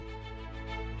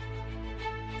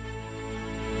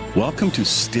Welcome to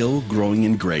Still Growing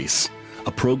in Grace,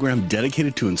 a program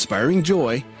dedicated to inspiring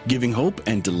joy, giving hope,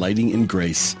 and delighting in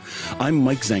grace. I'm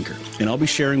Mike Zenker, and I'll be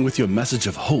sharing with you a message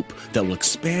of hope that will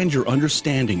expand your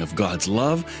understanding of God's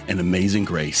love and amazing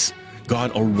grace.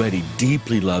 God already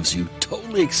deeply loves you,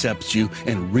 totally accepts you,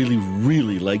 and really,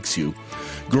 really likes you.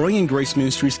 Growing in Grace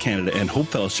Ministries Canada and Hope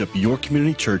Fellowship, your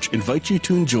community church, invite you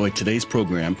to enjoy today's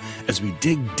program as we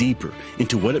dig deeper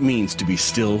into what it means to be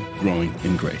still growing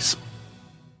in grace.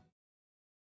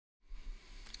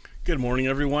 Good morning,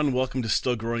 everyone. Welcome to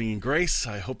Still Growing in Grace.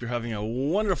 I hope you're having a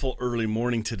wonderful early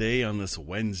morning today on this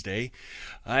Wednesday.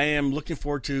 I am looking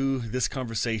forward to this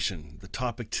conversation. The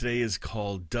topic today is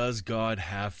called, Does God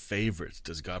Have Favorites?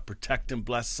 Does God protect and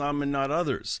bless some and not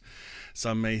others?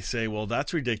 Some may say, well,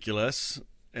 that's ridiculous.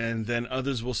 And then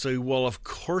others will say, well, of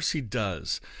course he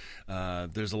does.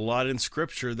 There's a lot in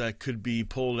Scripture that could be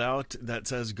pulled out that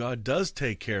says God does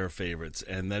take care of favorites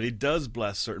and that he does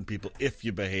bless certain people if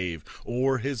you behave,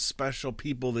 or his special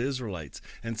people, the Israelites,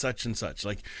 and such and such.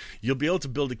 Like, you'll be able to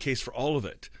build a case for all of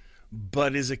it.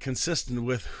 But is it consistent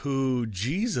with who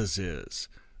Jesus is?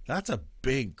 That's a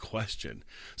big question.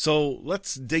 So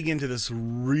let's dig into this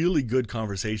really good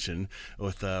conversation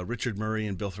with Richard Murray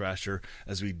and Bill Thrasher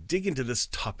as we dig into this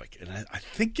topic. And I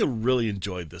think you'll really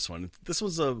enjoy this one. This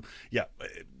was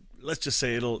let's just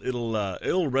say it'll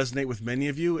resonate with many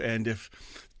of you. And if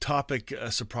topic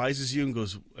surprises you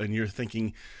and you're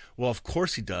thinking, well, of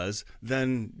course he does,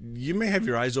 then you may have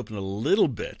your eyes open a little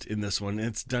bit in this one. And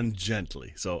it's done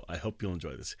gently. So I hope you'll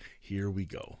enjoy this. Here we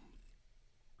go.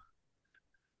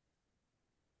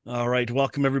 All right.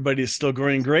 Welcome, everybody, to Still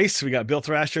Growing in Grace. We got Bill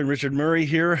Thrasher and Richard Murray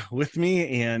here with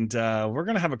me, and we're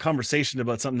going to have a conversation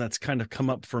about something that's kind of come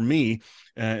up for me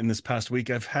in this past week.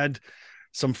 I've had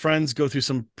some friends go through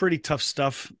some pretty tough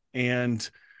stuff, and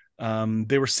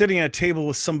they were sitting at a table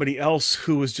with somebody else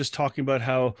who was just talking about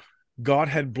how God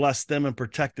had blessed them and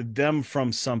protected them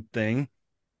from something.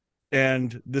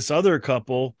 And this other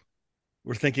couple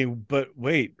were thinking, but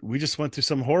wait, we just went through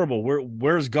something horrible.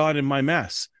 Where's God in my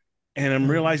mess? And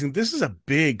I'm realizing this is a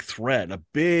big thread, a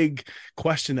big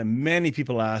question that many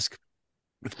people ask.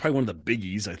 It's probably one of the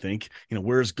biggies, I think.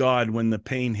 Where's God when the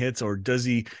pain hits, or does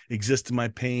he exist in my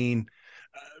pain?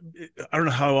 I don't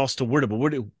know how else to word it, but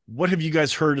what have you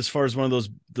guys heard as far as one of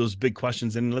those big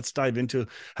questions? And let's dive into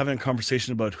having a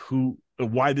conversation about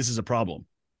why this is a problem.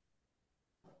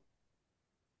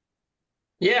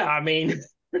 Yeah, I mean,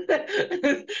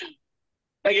 I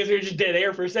guess we were just dead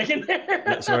air for a second there.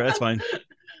 Yeah, sorry, that's fine.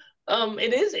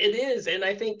 It is. And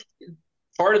I think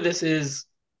part of this is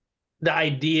the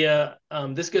idea,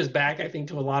 this goes back, I think,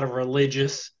 to a lot of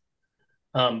religious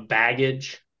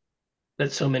baggage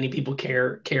that so many people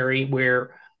carry,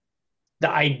 where the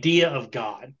idea of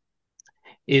God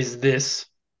is this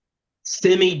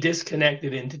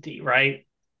semi-disconnected entity, right?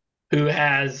 Who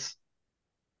has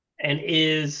and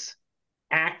is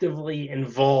actively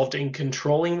involved in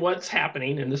controlling what's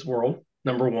happening in this world,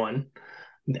 number one.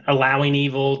 Allowing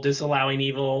evil, disallowing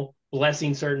evil,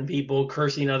 blessing certain people,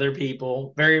 cursing other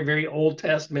people. Very, very Old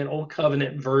Testament, Old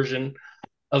Covenant version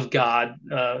of God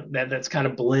that's kind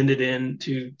of blended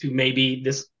into maybe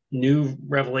this new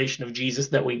revelation of Jesus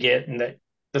that we get and that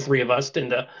the three of us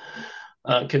tend to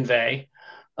convey.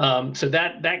 So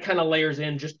that kind of layers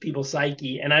in just people's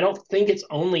psyche. And I don't think it's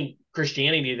only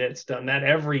Christianity that's done that.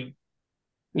 Every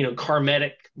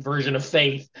karmatic version of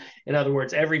faith, in other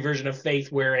words, every version of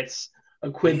faith where it's a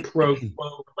quid pro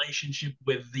quo relationship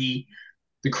with the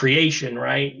creation,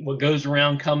 right? What goes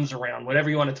around comes around, whatever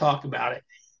you want to talk about it.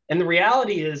 And the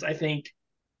reality is, I think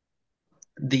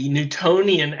the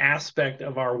Newtonian aspect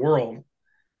of our world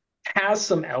has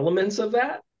some elements of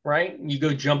that, right? You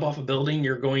go jump off a building,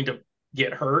 you're going to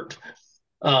get hurt.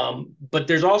 But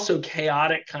there's also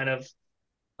chaotic kind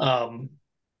of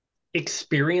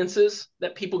experiences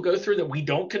that people go through that we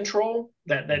don't control,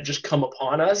 that just come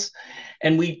upon us.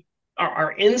 And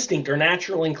our instinct, our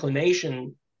natural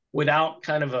inclination, without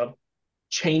kind of a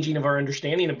changing of our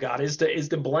understanding of God, is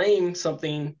to blame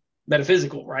something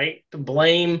metaphysical, right?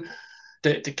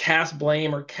 To cast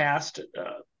blame or cast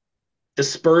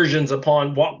dispersions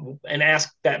upon what, and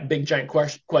ask that big giant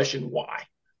question, why?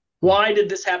 Why did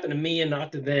this happen to me and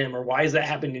not to them? Or why is that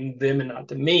happening to them and not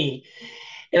to me?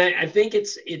 And I think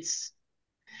it's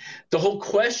the whole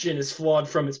question is flawed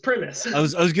from its premise. I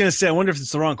was going to say, I wonder if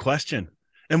it's the wrong question.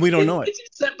 And we don't know it.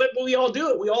 But we all do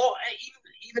it. We all,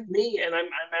 even me, and I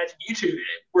imagine you too,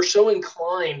 we're so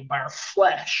inclined by our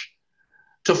flesh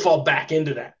to fall back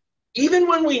into that. Even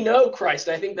when we know Christ,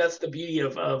 I think that's the beauty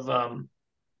of I'm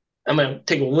going to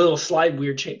take a little slight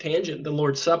weird tangent, the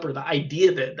Lord's Supper, the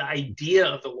idea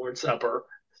of the Lord's Supper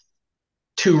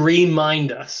to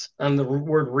remind us on the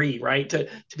word right? To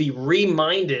be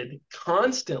reminded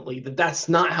constantly that that's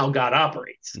not how God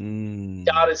operates. God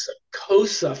Mm. is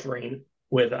co-suffering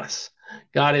with us.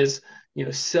 God is,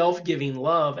 self-giving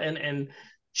love and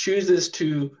chooses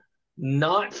to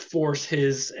not force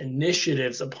his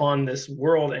initiatives upon this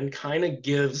world and kind of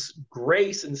gives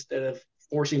grace instead of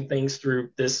forcing things through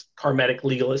this karmatic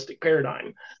legalistic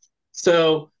paradigm.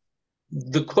 So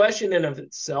the question in of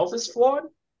itself is flawed.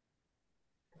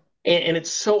 And it's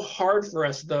so hard for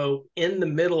us, though, in the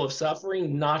middle of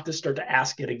suffering, not to start to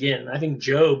ask it again. I think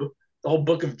Job, the whole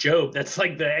book of Job, that's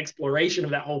like the exploration of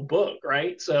that whole book,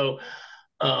 right? So,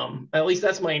 at least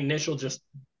that's my initial just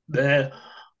the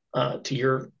to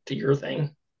your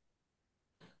thing.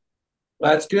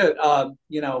 Well, that's good.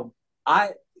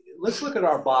 I let's look at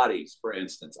our bodies, for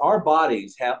instance. Our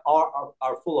bodies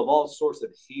are full of all sorts of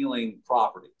healing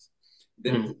properties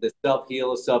Mm. that self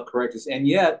heal, self correct us, and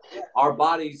yet our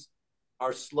bodies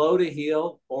are slow to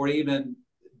heal or even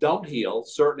don't heal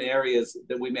certain areas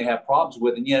that we may have problems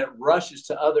with, and yet it rushes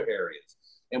to other areas,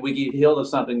 and we get healed of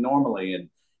something normally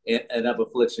and of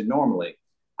affliction normally.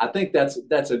 I think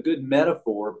that's a good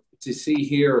metaphor to see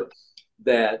here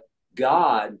that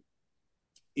God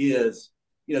is,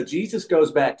 Jesus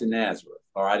goes back to Nazareth,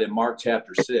 all right, in Mark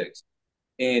chapter 6.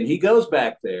 And he goes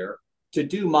back there to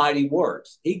do mighty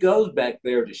works. He goes back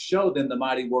there to show them the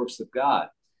mighty works of God.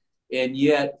 And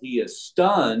yet he is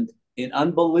stunned in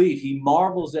unbelief. He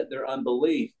marvels at their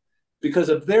unbelief because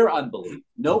of their unbelief.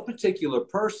 No particular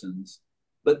persons,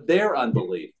 but their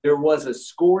unbelief. There was a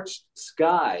scorched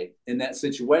sky in that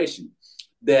situation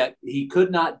that he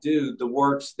could not do the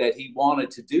works that he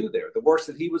wanted to do there, the works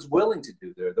that he was willing to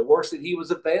do there, the works that he was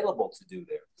available to do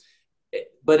there.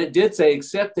 But it did say,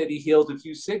 except that he healed a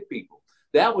few sick people.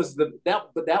 That was but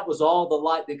that was all the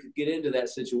light that could get into that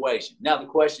situation. Now the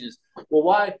question is, well,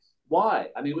 why? Why?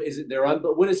 I mean, is it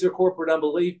what does their corporate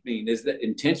unbelief mean? Is that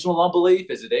intentional unbelief?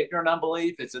 Is it ignorant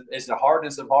unbelief? Is it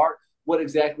hardness of heart? What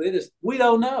exactly it is? We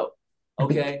don't know.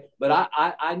 Okay, but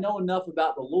I know enough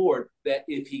about the Lord that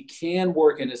if he can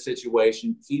work in a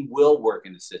situation, he will work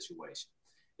in a situation.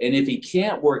 And if he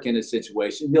can't work in a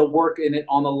situation, he'll work in it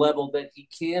on the level that he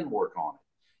can work on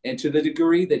it, and to the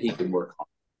degree that he can work on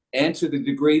it, and to the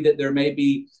degree that there may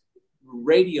be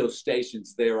radio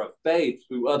stations there of faith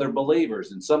through other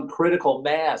believers and some critical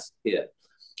mass hit.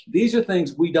 These are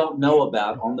things we don't know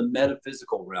about on the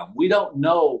metaphysical realm. We don't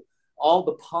know all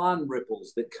the pond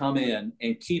ripples that come in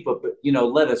and keep up,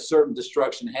 let a certain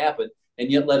destruction happen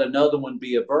and yet let another one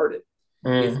be averted.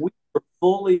 If we were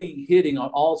fully hitting on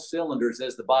all cylinders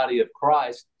as the body of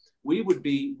Christ, we would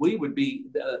be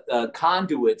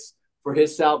conduits for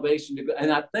his salvation to go.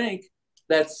 And I think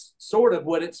that's sort of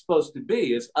what it's supposed to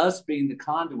be, is us being the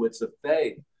conduits of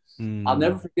faith. I'll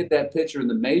never forget that picture in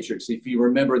the Matrix. If you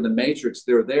remember in the Matrix,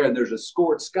 they're there and there's a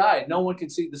scorched sky. No one can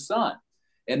see the sun.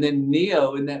 And then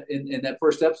Neo, in that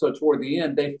first episode toward the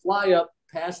end, they fly up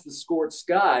past the scorched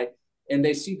sky and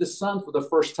they see the sun for the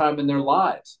first time in their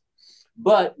lives.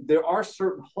 But there are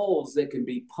certain holes that can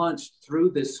be punched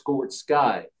through this scorched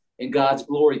sky and God's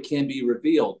glory can be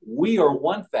revealed. We are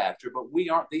one factor, but we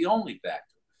aren't the only factor.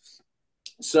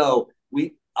 So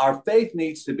our faith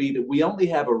needs to be that we only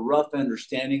have a rough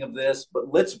understanding of this,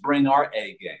 but let's bring our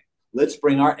A game. Let's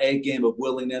bring our A game of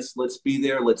willingness. Let's be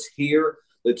there. Let's hear.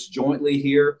 Let's jointly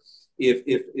hear.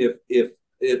 If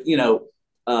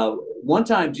one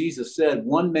time Jesus said,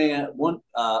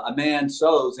 a man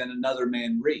sows and another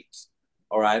man reaps.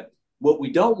 All right. What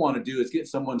we don't want to do is get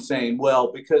someone saying,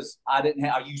 well, because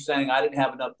are you saying I didn't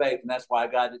have enough faith and that's why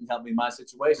God didn't help me in my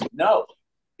situation? No,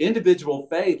 individual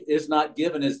faith is not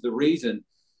given as the reason,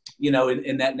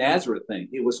 in that Nazareth thing.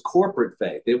 It was corporate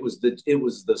faith. It was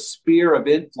the sphere of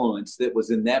influence that was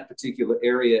in that particular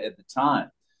area at the time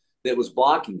that was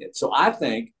blocking it. So I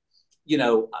think,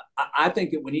 I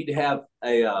think that we need to have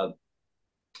a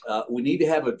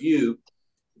view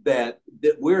that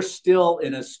we're still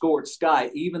in a scorched sky,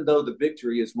 even though the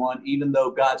victory is won, even though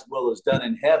God's will is done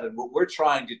in heaven. What we're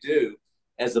trying to do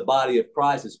as the body of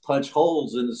Christ is punch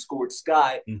holes in the scorched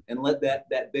sky and let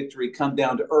that victory come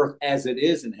down to earth as it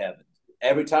is in heaven.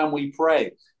 Every time we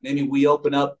pray, maybe we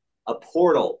open up a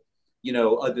portal,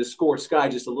 of the scorched sky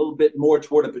just a little bit more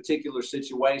toward a particular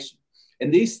situation.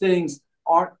 And these things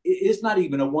it's not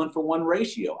even a 1-for-1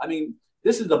 ratio. I mean,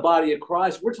 this is the body of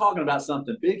Christ. We're talking about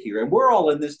something big here, and we're all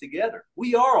in this together.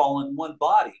 We are all in one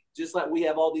body, just like we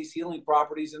have all these healing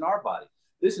properties in our body.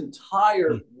 This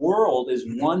entire world is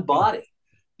one body.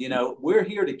 We're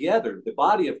here together. The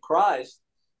body of Christ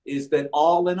is that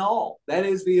all in all. That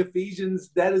is the Ephesians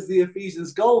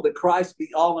goal, that Christ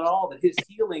be all in all, that his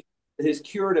healing, that his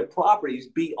curative properties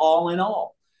be all in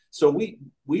all. So we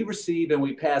receive and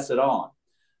we pass it on.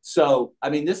 So,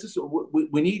 I mean, this is,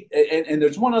 we need, and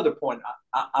there's one other point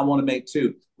I want to make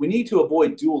too. We need to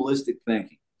avoid dualistic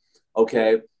thinking.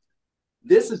 Okay.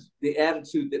 This is the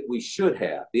attitude that we should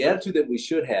have. The attitude that we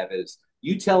should have is,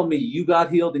 you tell me you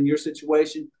got healed in your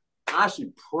situation, I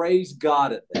should praise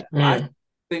God at that. I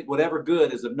think whatever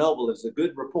good is of noble is a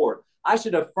good report. I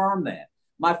should affirm that.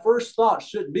 My first thought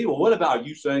shouldn't be, well, what about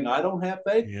you saying I don't have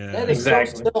faith? Yeah. That is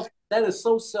Exactly. that is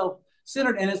so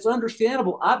self-centered, and it's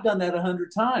understandable. I've done that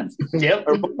 100 times Yep.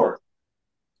 or more.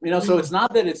 So it's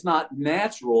not that it's not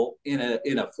natural in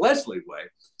a fleshly way,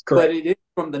 Correct. but it is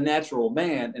from the natural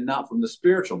man and not from the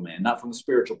spiritual man, not from the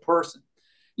spiritual person.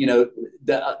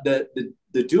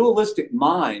 The dualistic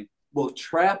mind will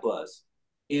trap us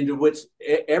into which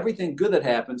everything good that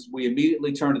happens, we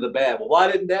immediately turn to the bad. Well, why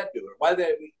didn't that do it? Why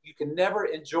that? You can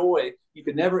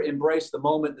never embrace the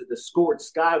moment that the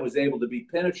sky was able to be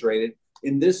penetrated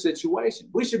in this situation.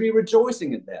 We should be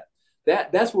rejoicing in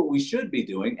that. That's what we should be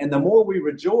doing. And the more we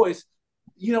rejoice,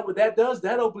 what that does,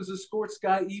 that opens the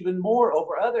sky even more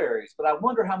over other areas. But I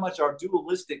wonder how much our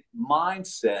dualistic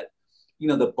mindset,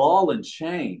 the ball and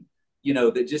chain,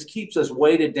 that just keeps us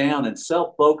weighted down and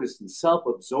self-focused and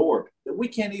self-absorbed, that we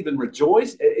can't even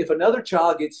rejoice. If another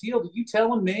child gets healed, are you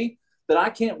telling me that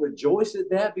I can't rejoice at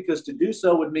that, because to do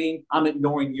so would mean I'm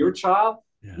ignoring your child?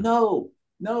 Yeah. No.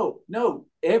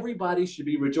 Everybody should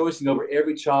be rejoicing over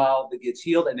every child that gets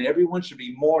healed, and everyone should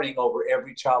be mourning over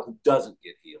every child who doesn't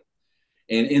get healed.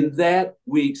 And in that,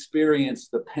 we experience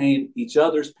the pain, each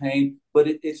other's pain, but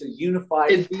it's a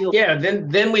unified field. Yeah,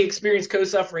 then we experience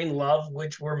co-suffering love,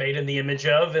 which we're made in the image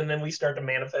of, and then we start to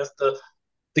manifest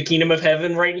the kingdom of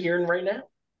heaven right here and right now.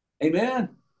 Amen.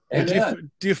 Amen.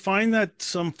 Do you find that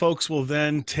some folks will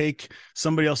then take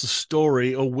somebody else's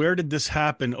story? Oh, where did this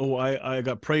happen? Oh, I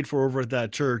got prayed for over at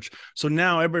that church. So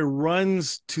now everybody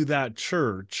runs to that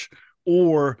church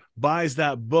or buys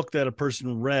that book that a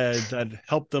person read that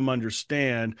helped them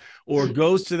understand, or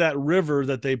goes to that river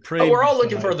that they prayed. We're all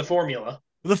looking for the formula.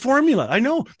 The formula. I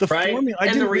know. The right? formula.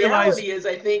 And the reality is,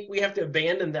 I think we have to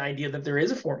abandon the idea that there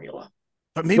is a formula.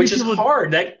 But maybe which is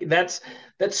hard. That's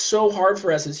so hard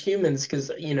for us as humans,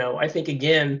 because I think,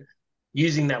 again,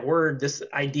 using that word, this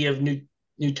idea of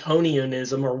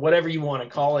Newtonianism or whatever you want to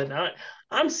call it.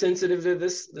 I'm sensitive to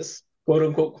this quote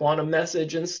unquote quantum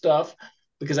message and stuff,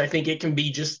 because I think it can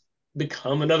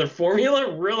become another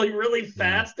formula really, really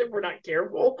fast if we're not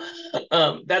careful.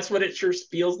 That's what it sure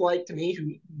feels like to me.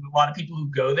 A lot of people who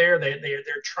go there, they're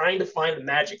trying to find the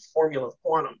magic formula of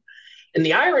quantum. And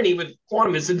the irony with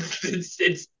quantum is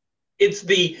it's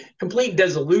the complete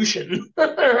dissolution,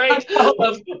 right,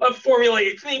 of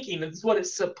formulaic thinking. It's what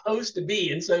it's supposed to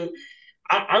be. And so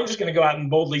I'm just going to go out and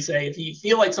boldly say, if you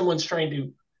feel like someone's trying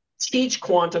to teach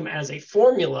quantum as a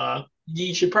formula,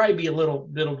 you should probably be a little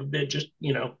bit just,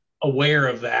 aware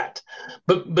of that.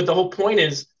 But the whole point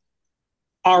is,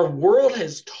 our world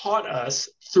has taught us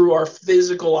through our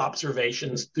physical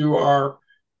observations, through our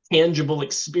tangible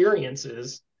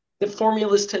experiences, that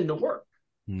formulas tend to work.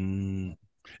 Do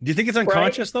you think it's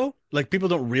unconscious, though? Like, people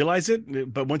don't realize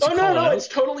it, but once you call it out? It's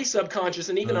totally subconscious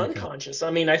and even unconscious. I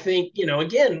mean, I think,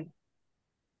 again,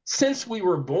 since we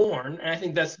were born, and I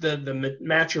think that's the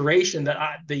maturation,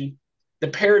 the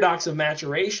paradox of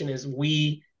maturation is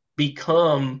we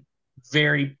become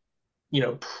very,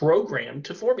 programmed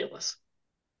to formulas.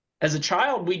 As a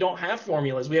child, we don't have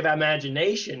formulas. We have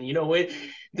imagination.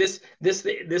 This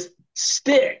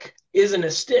stick isn't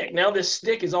a stick. Now this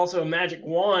stick is also a magic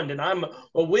wand, and I'm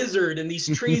a wizard, and these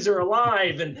trees are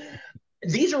alive, and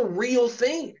these are real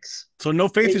things. So no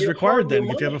faith is required then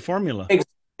if you have a formula.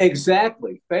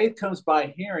 Exactly. Faith comes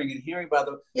by hearing, and hearing by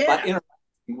interacting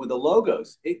with the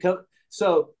logos.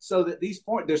 So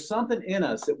that there's something in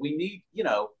us that we need,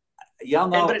 y'all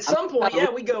know. But at some point,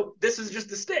 we go, this is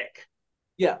just a stick.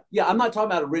 Yeah. I'm not talking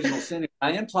about original sin.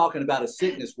 I am talking about a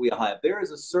sickness we all have. There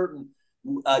is a certain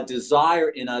desire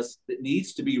in us that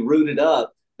needs to be rooted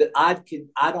up, that I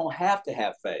don't have to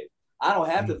have faith. I don't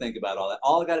have to think about all that.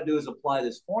 All I got to do is apply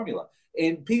this formula.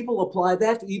 And people apply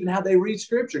that to even how they read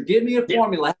Scripture. Give me a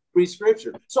formula how to read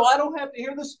Scripture, so I don't have to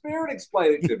hear the Spirit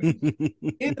explain it to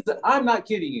me. I'm not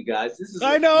kidding you guys.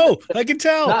 I know. I can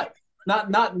tell.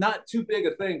 Not too big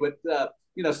a thing, but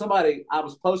somebody, I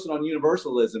was posting on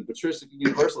universalism, patristic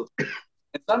universalism,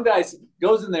 and some guy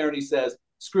goes in there and he says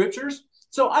Scriptures.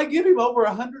 So I give him over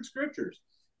 100 Scriptures.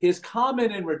 His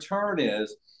comment in return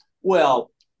is,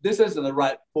 well, this isn't the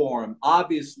right form.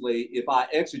 Obviously, if I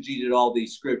exegeted all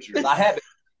these Scriptures, I haven't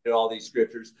exegeted all these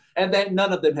Scriptures, and then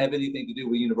none of them have anything to do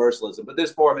with universalism, but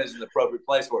this forum isn't the appropriate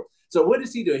place for it. So what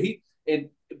does he do? And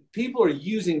people are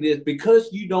using this because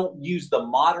you don't use the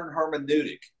modern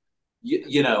hermeneutic.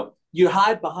 You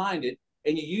hide behind it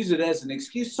and you use it as an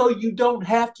excuse so you don't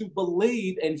have to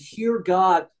believe and hear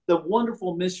God, the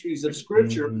wonderful mysteries of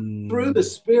Scripture through the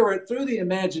Spirit, through the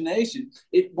imagination.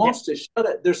 It wants to shut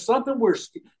it. There's something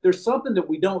that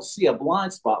we don't see, a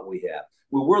blind spot we have,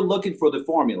 where we're looking for the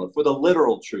formula, for the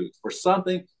literal truth, for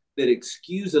something that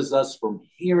excuses us from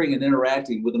hearing and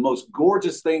interacting with the most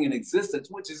gorgeous thing in existence,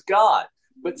 which is God.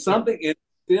 But something is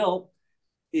still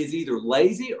is either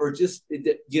lazy or just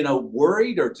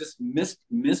worried or just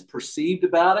misperceived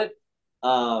about it.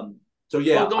 So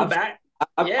yeah, well,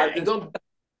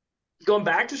 going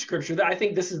back to Scripture, I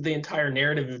think this is the entire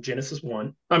narrative of Genesis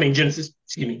 1. I mean Genesis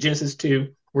 2,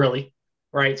 really,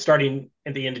 right? Starting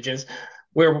at the end of Genesis,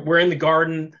 where we're in the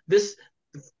garden. This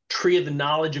tree of the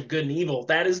knowledge of good and evil,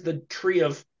 that is the tree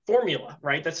of formula,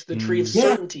 right? That's the tree of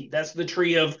certainty. That's the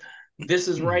tree of this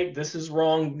is right, this is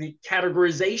wrong, the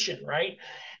categorization, right?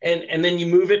 And then you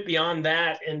move it beyond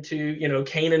that into,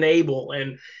 Cain and Abel,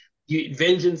 and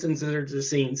vengeance enters the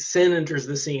scene, sin enters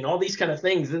the scene, all these kind of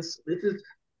things. This is,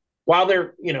 while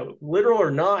they're, literal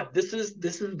or not, this is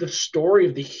the story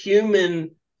of the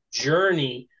human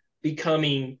journey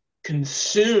becoming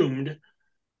consumed.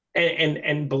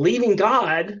 And believing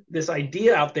God, this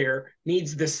idea out there,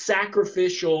 needs this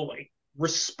sacrificial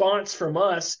response from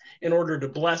us in order to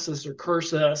bless us or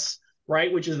curse us, right?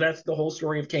 That's the whole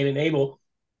story of Cain and Abel.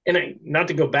 And not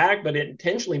to go back, but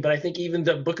intentionally, but I think even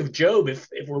the book of Job, if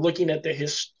we're looking at the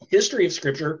history of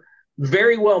Scripture,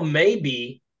 very well may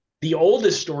be the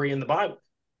oldest story in the Bible.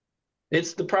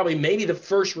 It's probably maybe the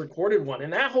first recorded one.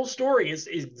 And that whole story is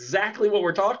exactly what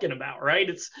we're talking about, right?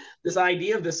 It's this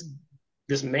idea of this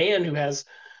man who has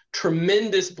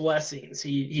tremendous blessings.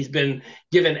 He's been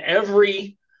given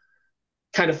every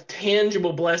kind of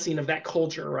tangible blessing of that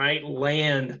culture, right?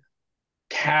 Land,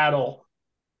 cattle,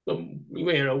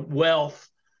 wealth,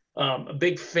 a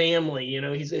big family.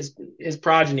 He's his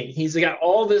progeny. He's got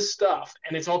all this stuff,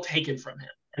 and it's all taken from him.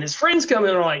 And his friends come in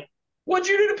and are like, "What'd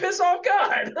you do to piss off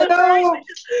God?" Right?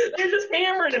 They're just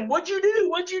hammering him. What'd you do?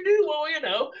 What'd you do? Well,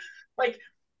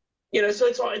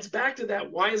 so it's back to that.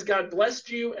 Why has God blessed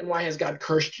you and why has God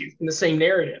cursed you in the same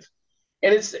narrative?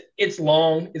 And it's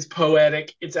long, it's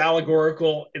poetic, it's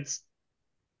allegorical, it's,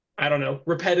 I don't know,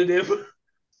 repetitive.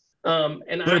 But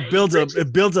it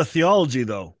builds a theology,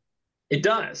 though. It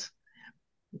does.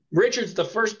 Richard's the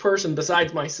first person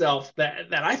besides myself that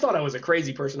I thought I was a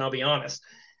crazy person, I'll be honest.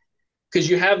 Because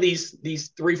you have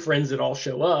these three friends that all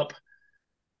show up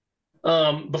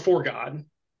before God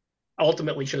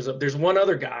ultimately shows up. There's one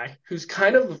other guy who's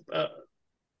kind of,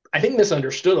 I think,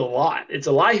 misunderstood a lot. It's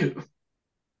Elihu,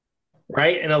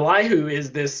 right? And Elihu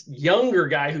is this younger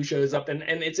guy who shows up. And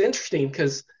it's interesting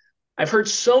because I've heard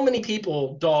so many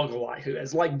people dog Elihu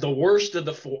as like the worst of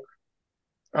the four.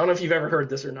 I don't know if you've ever heard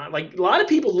this or not. Like, a lot of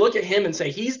people look at him and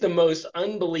say he's the most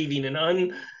unbelieving and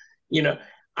I'm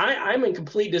in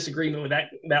complete disagreement with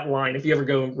that line. If you ever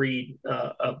go and read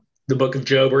the book of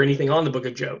Job or anything on the book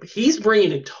of Job, he's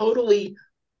bringing a totally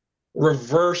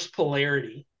reverse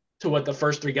polarity to what the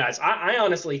first three guys. I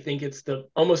honestly think it's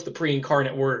almost the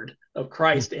pre-incarnate word of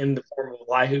Christ in the form of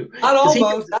Elihu. Not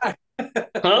almost.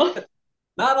 Huh?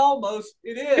 Not almost.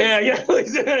 It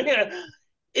is. Yeah.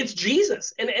 It's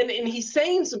Jesus. And he's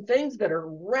saying some things that are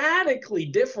radically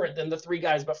different than the three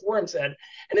guys before him said.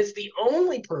 And it's the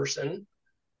only person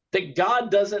that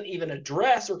God doesn't even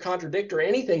address or contradict or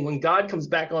anything when God comes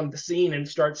back on the scene and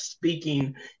starts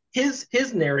speaking his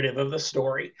narrative of the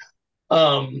story.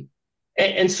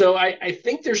 And so I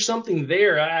think there's something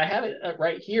there. I have it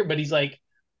right here, but he's like,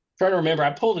 trying to remember,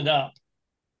 I pulled it up.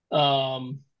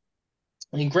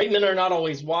 Great men are not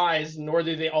always wise, nor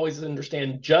do they always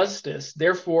understand justice.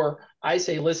 Therefore, I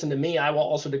say, listen to me. I will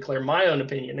also declare my own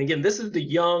opinion. Again, this is the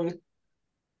young,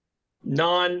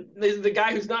 this is the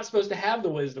guy who's not supposed to have the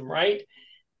wisdom, right?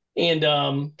 And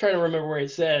trying to remember where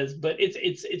it says, but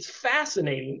it's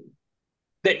fascinating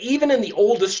that even in the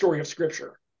oldest story of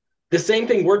Scripture, the same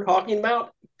thing we're talking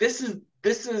about, this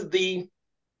is the,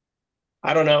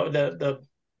 I don't know, the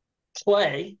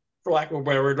play, for lack of a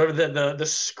better word, the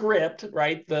script,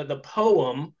 right? The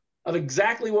poem of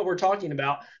exactly what we're talking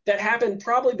about that happened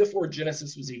probably before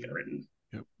Genesis was even written.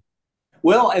 Yep.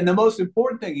 Well, and the most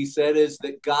important thing he said is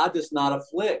that God does not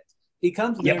afflict. He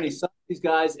comes in there and he saw these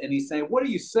guys and he's saying, "What are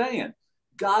you saying?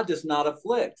 God does not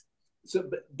afflict." So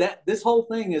that this whole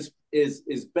thing is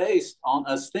based on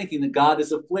us thinking that God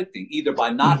is afflicting, either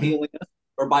by not healing us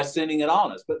or by sending it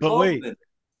on us.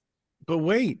 But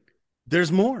wait,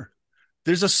 there's more.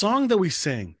 There's a song that we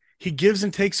sing. He gives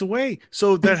and takes away,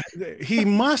 so that he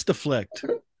must afflict.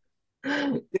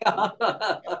 Yeah.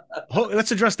 Oh,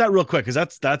 let's address that real quick,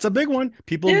 because that's a big one.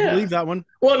 People Yeah. believe that one.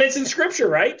 Well, and it's in scripture,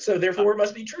 right? So therefore it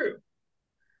must be true.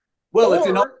 Well, it's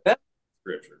in all Or that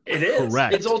scripture. it is. It's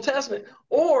Correct. Old Testament.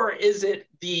 Or is it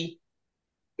the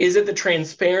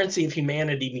transparency of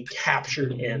humanity being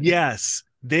captured Yes,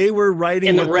 they were writing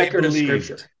in the what they record of believed.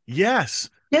 scripture? Yes,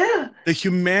 Yeah. the And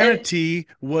humanity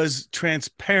was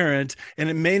transparent, and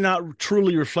it may not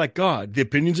truly reflect God. The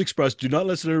opinions expressed do not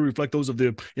necessarily reflect those of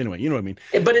the, anyway, you know what I mean.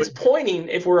 but But it's pointing,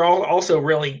 if we're all also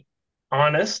really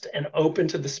honest and open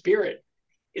to the spirit,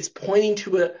 it's pointing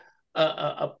to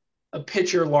a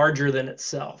picture larger than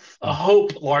itself, a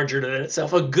hope larger than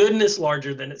itself, a goodness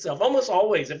larger than itself. Almost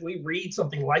always, if we read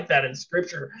something like that in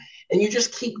scripture and you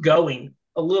just keep going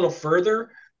a little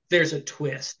further, there's a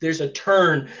twist, there's a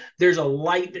turn, there's a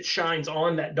light that shines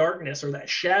on that darkness or that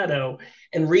shadow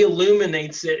and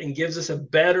reilluminates it and gives us a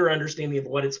better understanding of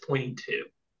what it's pointing to.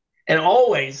 And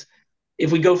always,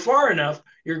 if we go far enough,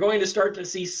 you're going to start to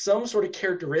see some sort of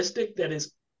characteristic that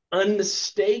is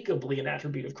unmistakably an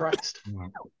attribute of Christ.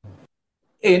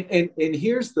 And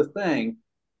here's the thing.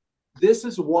 This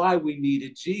is why we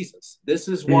needed Jesus. This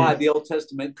is why Mm, the Old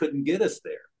Testament couldn't get us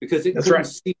there, because it that's couldn't right.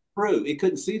 see through. It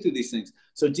couldn't see through these things.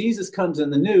 So Jesus comes in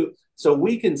the new, so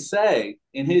we can say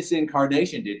in his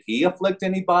incarnation, did he afflict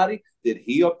anybody? Did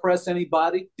he oppress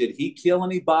anybody? Did he kill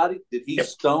anybody? Did he Yep.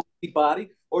 stone anybody?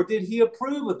 Or did he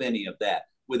approve of any of that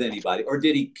with anybody? Or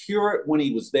did he cure it when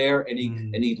he was there and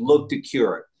he looked to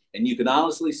cure it? And you can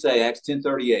honestly say, Acts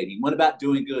 10:38, he went about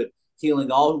doing good,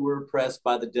 healing all who were oppressed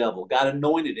by the devil. God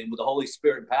anointed him with the Holy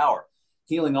Spirit and power,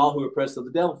 healing all who were oppressed of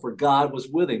the devil, for God was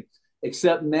with him.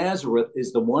 Except Nazareth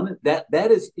is the one that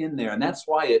is in there. And that's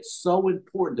why it's so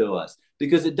important to us,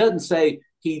 because it doesn't say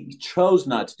he chose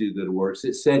not to do good works.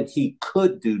 It said he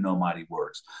could do no mighty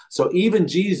works. So even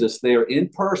Jesus there in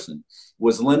person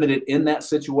was limited in that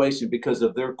situation because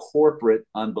of their corporate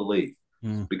unbelief,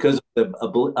 because of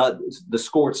the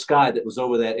scorched sky that was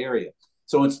over that area.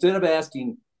 So instead of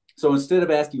asking,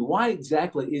 why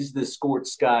exactly is this scorched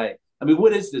sky? I mean,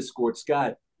 what is this scorched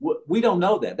sky? We don't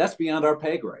know that. That's beyond our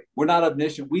pay grade. We're not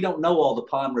omniscient. We don't know all the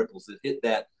pond ripples that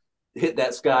hit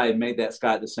that sky and made that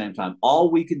sky at the same time. All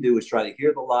we can do is try to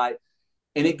hear the light.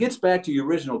 And it gets back to your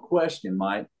original question,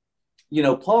 Mike. You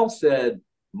know, Paul said,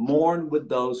 mourn with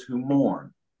those who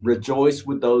mourn, rejoice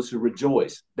with those who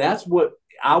rejoice. That's what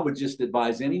I would just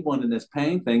advise anyone in this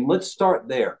pain thing. Let's start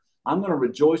there. I'm going to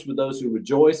rejoice with those who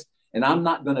rejoice, and I'm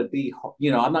not going to be,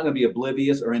 I'm not going to be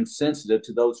oblivious or insensitive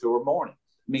to those who are mourning.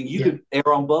 I mean, you Yeah. could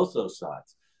err on both those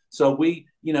sides. So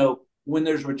when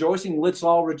there's rejoicing, let's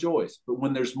all rejoice. But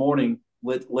when there's mourning,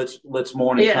 let's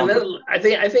mourn and Yeah, and comfort.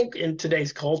 then I think in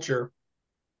today's culture,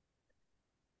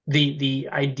 the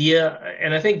idea,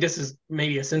 and I think this is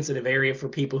maybe a sensitive area for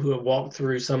people who have walked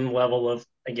through some level of,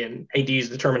 again, hate to use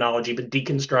the terminology, but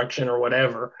deconstruction or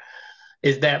whatever,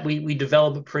 is that we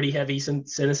develop a pretty heavy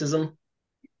cynicism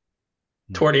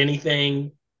toward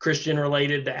anything Christian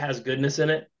related that has goodness in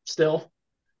it. Still,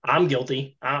 I'm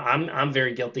guilty. I'm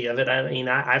very guilty of it. I mean,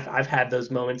 I've had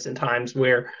those moments and times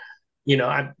where,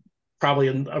 I probably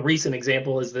a recent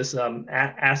example is this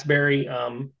Asbury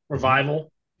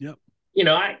revival. Yep.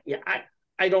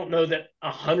 I don't know that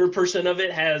 100% of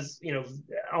it has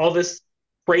all this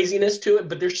craziness to it,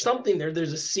 but there's something there.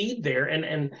 There's a seed there,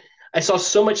 and I saw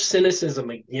so much cynicism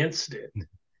against it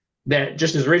that,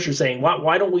 just as Richard's saying,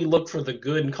 why don't we look for the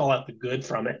good and call out the good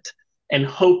from it and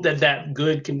hope that that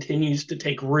good continues to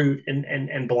take root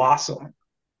and blossom.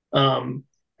 Um,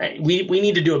 we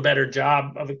need to do a better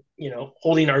job of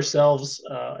holding ourselves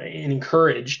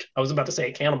encouraged. I was about to say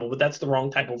accountable, but that's the wrong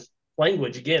type of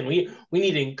language. Again, we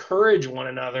need to encourage one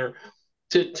another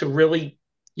to really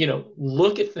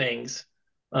look at things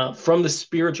from the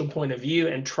spiritual point of view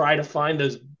and try to find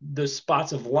those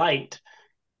spots of light,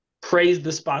 praise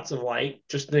the spots of light,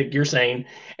 just like you're saying.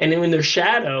 And then when there's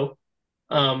shadow,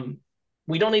 um,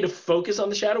 we don't need to focus on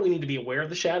the shadow. We need to be aware of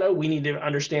the shadow. We need to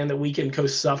understand that we can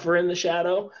co-suffer in the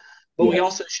shadow, but we Yes.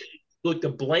 also should look to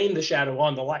blame the shadow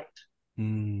on the light,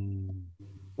 Mm.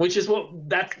 which is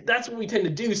that's what we tend to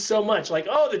do so much. Like,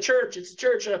 oh, the church, it's the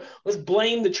church. Let's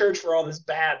blame the church for all this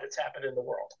bad that's happened in the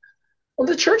world. Well,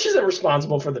 the church isn't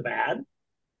responsible for the bad.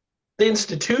 The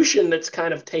institution that's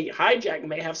kind of hijacked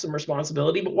may have some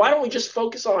responsibility, but why don't we just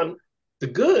focus on the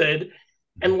good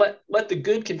and let the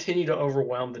good continue to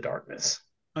overwhelm the darkness?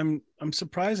 I'm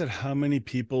surprised at how many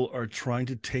people are trying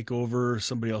to take over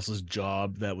somebody else's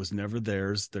job that was never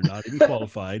theirs. They're not even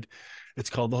qualified. It's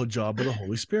called the job of the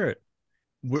Holy Spirit.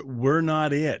 We're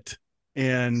not it.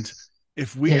 And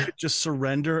If we could just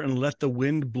surrender and let the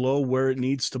wind blow where it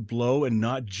needs to blow and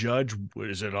not judge,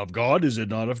 is it of God? Is it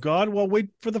not of God? Well, wait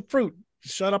for the fruit.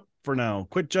 Shut up for now.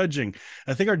 Quit judging.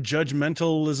 I think our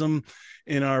judgmentalism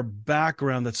in our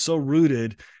background that's so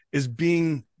rooted is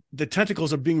the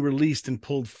tentacles are being released and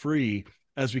pulled free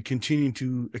as we continue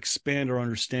to expand our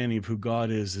understanding of who God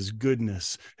is, his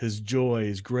goodness, his joy,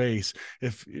 his grace.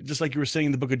 If, just like you were saying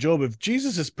in the book of Job, if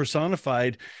Jesus is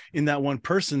personified in that one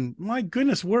person, my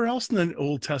goodness, where else in the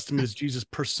Old Testament is Jesus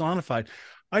personified?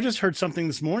 I just heard something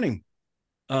this morning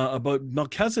about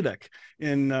Melchizedek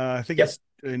in, I think it's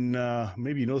in,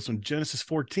 maybe you know this one, Genesis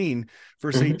 14,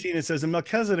 verse 18. It says, and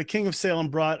Melchizedek, king of Salem,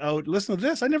 brought out, listen to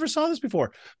this, I never saw this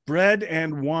before, bread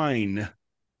and wine.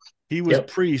 He was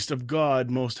priest of God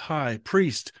Most High.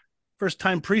 Priest. First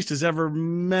time priest is ever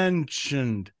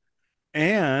mentioned.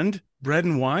 And bread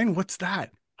and wine, what's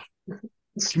that?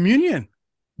 Communion.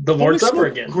 The Lord's Supper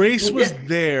again. Grace was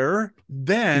there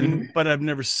then, but I've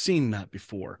never seen that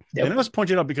before. And it was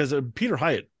pointed out because Peter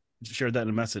Hyatt shared that in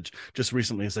a message just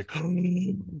recently. It's like,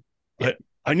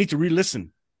 I need to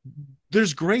re-listen.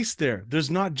 There's grace there.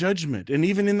 There's not judgment. And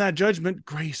even in that judgment,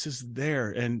 grace is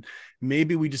there. And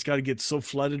maybe we just got to get so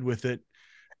flooded with it.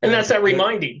 And that's that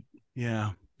reminding. Yeah.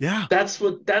 Yeah. That's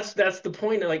the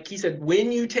point. Like he said,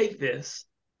 when you take this,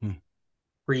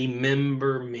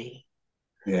 remember me.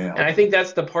 Yeah. And I think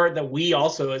that's the part that we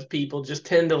also as people just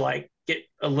tend to like get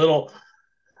a little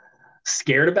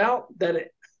scared about, that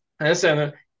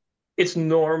it's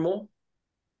normal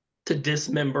to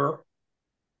dismember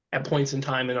at points in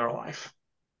time in our life.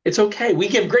 It's okay. We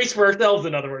give grace for ourselves,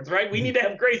 in other words, right? We need to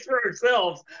have grace for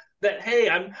ourselves that, hey,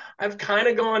 I've kind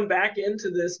of gone back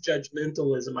into this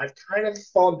judgmentalism. I've kind of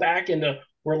fallen back into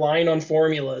relying on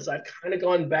formulas. I've kind of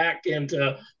gone back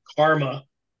into karma.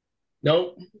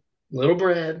 Nope. Little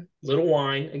bread, little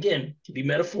wine. Again, it can be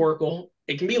metaphorical.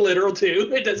 It can be literal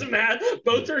too. It doesn't matter.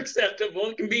 Both are acceptable.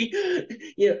 It can be,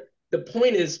 the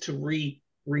point is to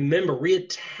remember,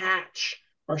 reattach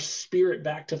our spirit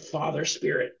back to Father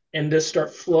Spirit and to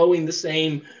start flowing the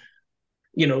same,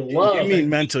 love. You mean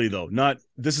mentally though, not,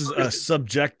 this is a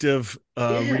subjective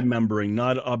remembering,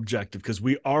 not objective, because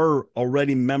we are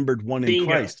already membered one in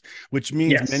Christ, which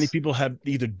means many people have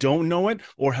either don't know it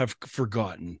or have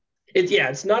forgotten.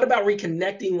 It's not about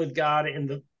reconnecting with God in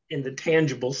the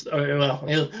tangible,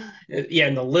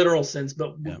 in the literal sense,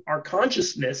 but our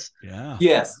consciousness. Yeah.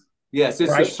 Yes. It's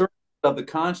a service of the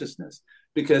consciousness.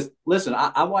 Because listen,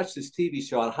 I watched this TV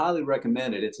show. I highly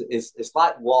recommend it. It's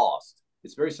like Lost.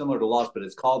 It's very similar to Lost, but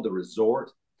it's called The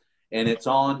Resort, and it's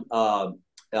on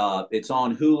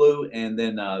Hulu and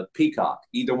then Peacock.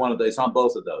 Either one of those. It's on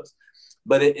both of those.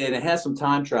 But it has some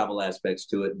time travel aspects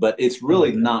to it. But it's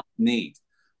really not neat.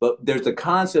 But there's a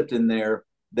concept in there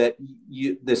that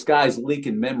this guy's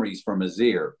leaking memories from his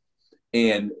ear,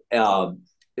 and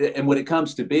what it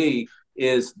comes to be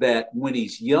is that when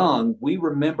he's young, we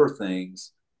remember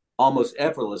things almost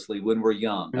effortlessly when we're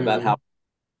young about how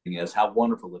how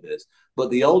wonderful it is. But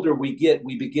the older we get,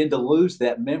 we begin to lose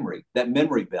that memory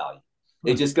value.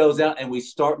 It just goes out and we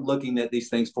start looking at these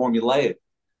things formulaic.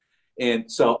 And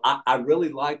so I really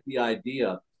like the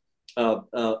idea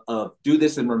of do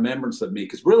this in remembrance of me,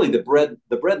 because really the bread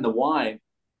and the wine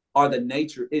are the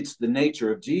nature. It's the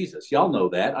nature of Jesus. Y'all know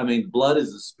that. I mean, blood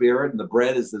is the spirit and the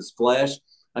bread is his flesh.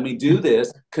 I mean, do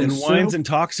this. And wine's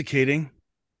intoxicating.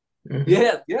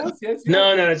 Yes.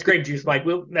 No, it's grape juice, Mike.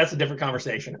 That's a different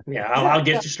consideration. Yeah, I'll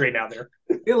get you straight down there.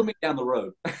 It'll be down the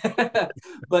road.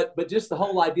 but just the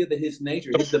whole idea that his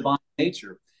nature, his divine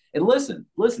nature. And listen,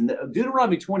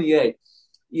 Deuteronomy 28,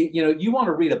 you want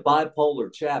to read a bipolar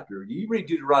chapter, you read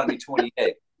Deuteronomy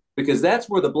 28. Because that's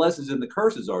where the blessings and the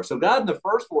curses are. So God in the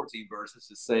first 14 verses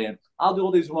is saying, I'll do all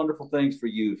these wonderful things for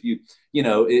you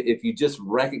if you just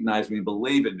recognize me and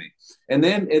believe in me. And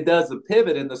then it does the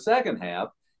pivot in the second half,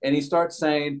 and he starts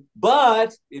saying,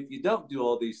 but if you don't do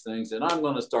all these things, then I'm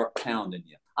going to start pounding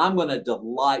you. I'm going to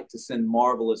delight to send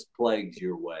marvelous plagues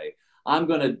your way. I'm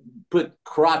going to put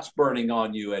crotch burning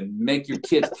on you and make your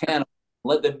kids cannibals,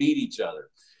 let them beat each other.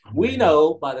 We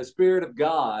know by the Spirit of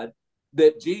God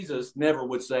that Jesus never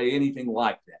would say anything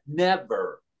like that.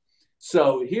 Never.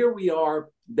 So here we are.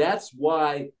 That's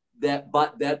why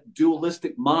that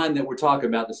dualistic mind that we're talking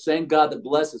about, the same God that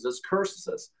blesses us, curses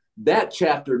us, that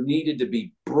chapter needed to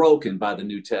be broken by the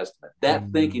New Testament.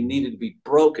 That thinking needed to be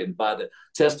broken by the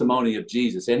testimony of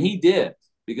Jesus. And he did,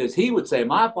 because he would say,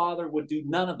 my Father would do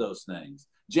none of those things.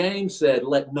 James said,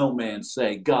 let no man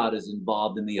say God is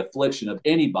involved in the affliction of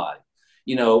anybody.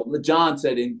 John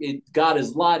said, God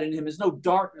is light, in him is no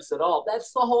darkness at all.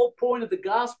 That's the whole point of the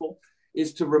gospel,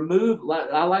 is to remove,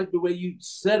 I like the way you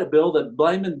said it, Bill, that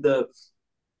blaming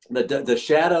the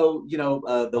shadow, the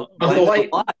Of the flame of the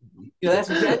light. light. That's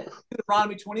exactly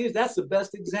Deuteronomy 20 is. That's the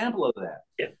best example of that.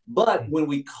 Yeah. But when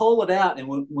we cull it out and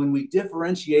when we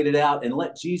differentiate it out and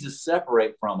let Jesus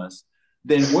separate from us,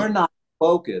 then we're not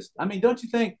focused. I mean, don't you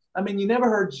think? I mean, you never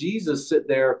heard Jesus sit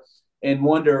there and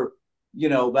wonder,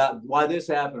 about why this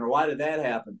happened or why did that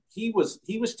happen. He was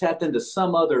tapped into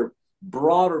some other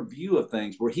broader view of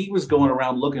things where he was going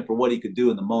around looking for what he could do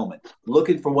in the moment,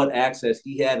 looking for what access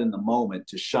he had in the moment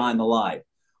to shine the light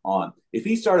on. If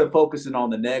he started focusing on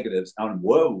the negatives, on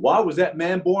why was that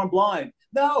man born blind?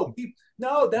 No,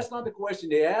 that's not the question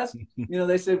they asked.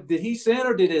 They said, did he sin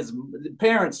or did his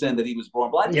parents sin that he was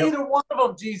born blind? Yep. Neither one of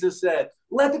them, Jesus said.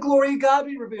 Let the glory of God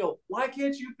be revealed. Why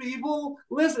can't you people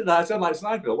listen? I sound like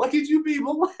Seinfeld. Why can't you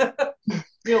people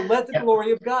let the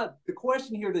glory of God. The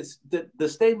question here, the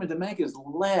statement to make is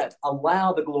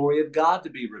allow the glory of God to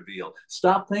be revealed.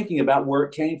 Stop thinking about where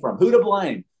it came from, who to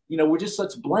blame. We're just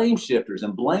such blame shifters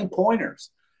and blame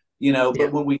pointers,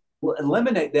 but when we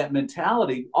eliminate that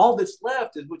mentality, all that's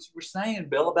left is what you were saying,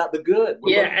 Bill, about the good.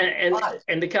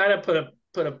 And to kind of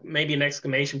put a maybe an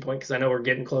exclamation point, because I know we're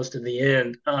getting close to the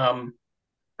end.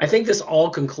 I think this all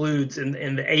concludes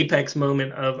in the apex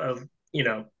moment of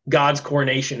God's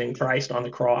coronation in Christ on the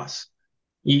cross.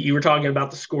 You were talking about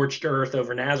the scorched earth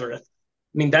over Nazareth.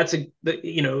 I mean,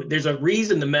 there's a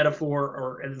reason the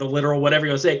metaphor or the literal, whatever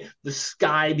you want to say, the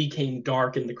sky became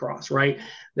dark in the cross, right?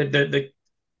 The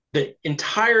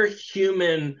entire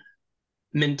human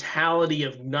mentality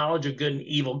of knowledge of good and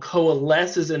evil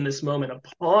coalesces in this moment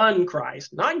upon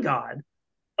Christ, not God,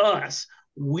 us.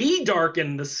 We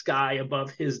darken the sky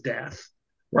above his death,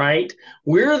 right?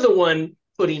 We're the one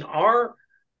putting our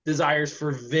desires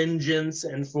for vengeance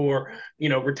and for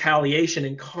retaliation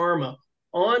and karma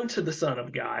onto the Son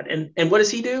of God. And what does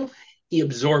he do? He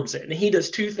absorbs it. And he does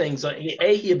two things.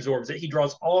 He absorbs it. He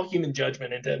draws all human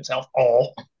judgment into himself.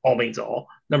 All means all.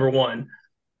 Number one.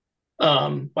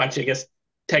 Actually, I guess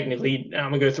technically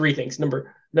I'm gonna go three things.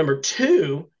 Number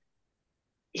two,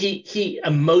 he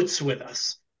emotes with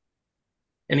us.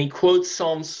 And he quotes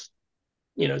Psalms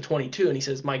 22, and he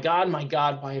says, my God,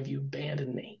 why have you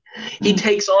abandoned me? He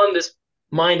takes on this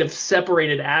mind of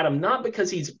separated Adam, not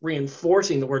because he's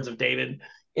reinforcing the words of David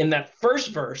in that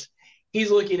first verse.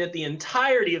 He's looking at the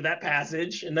entirety of that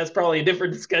passage, and that's probably a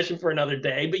different discussion for another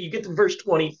day. But you get to verse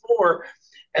 24,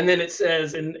 and then it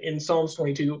says in Psalms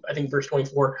 22, I think verse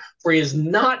 24, for he has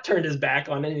not turned his back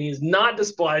on it, and he has not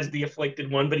despised the afflicted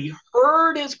one, but he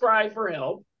heard his cry for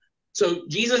help. So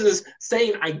Jesus is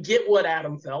saying, I get what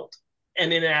Adam felt.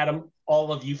 And in Adam,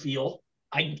 all of you feel.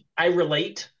 I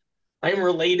relate. I am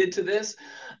related to this.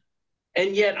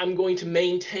 And yet I'm going to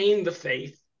maintain the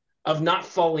faith of not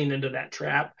falling into that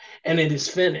trap. And it is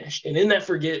finished. And in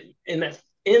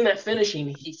that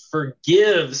finishing, he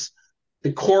forgives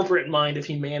the corporate mind of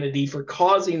humanity for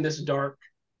causing this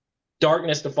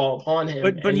darkness to fall upon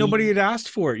him. But nobody had asked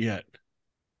for it yet.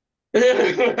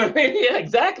 Yeah,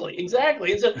 exactly. And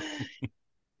so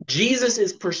Jesus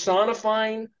is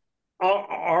personifying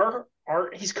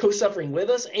he's co-suffering with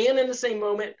us, and in the same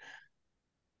moment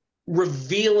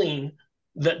revealing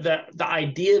the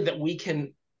idea that we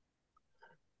can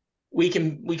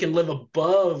live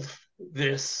above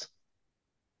this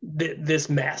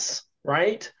mess,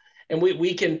 right? And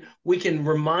we can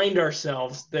remind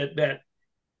ourselves that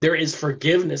there is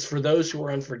forgiveness for those who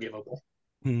are unforgivable.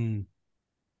 Amen.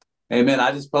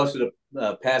 I just posted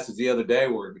a passage the other day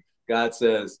where God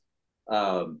says,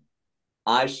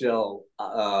 I shall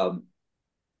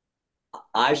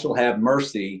have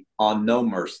mercy on no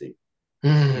mercy.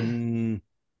 Mm.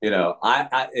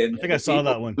 I think I saw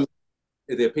that one.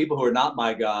 The people who are not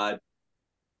my God,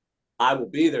 I will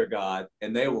be their God,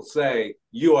 and they will say,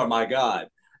 you are my God.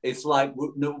 It's like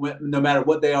no matter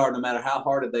what they are, no matter how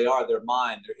hard they are, they're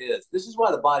mine, they're his. This is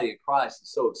why the body of Christ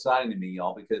is so exciting to me,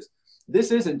 y'all, because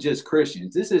this isn't just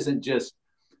Christians. This isn't just,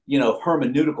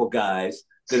 hermeneutical guys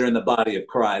that are in the body of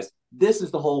Christ. This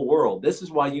is the whole world. This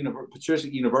is why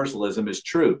patristic universalism is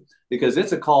true, because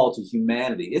it's a call to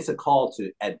humanity. It's a call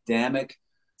to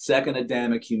second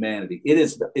Adamic humanity.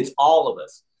 It's all of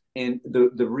us. And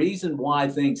the reason why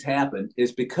things happen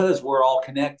is because we're all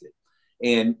connected.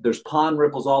 And there's pond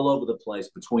ripples all over the place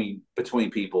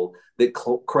between people that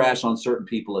crash on certain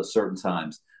people at certain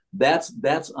times. That's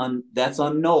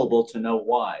unknowable to know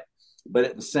why. But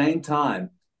at the same time,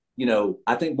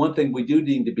 I think one thing we do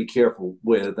need to be careful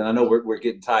with, and I know we're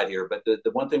getting tight here, but the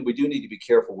one thing we do need to be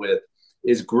careful with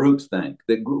is groupthink.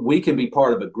 That we can be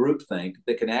part of a groupthink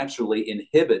that can actually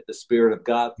inhibit the Spirit of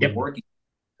God from working in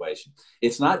the situation.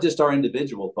 It's not just our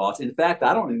individual thoughts. In fact,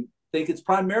 I don't even think it's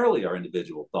primarily our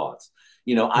individual thoughts.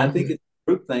 I think it's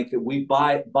groupthink that we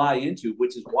buy into,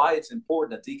 which is why it's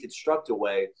important to deconstruct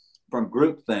away from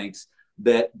groupthinks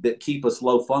that keep us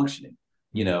low functioning,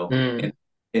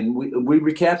 and we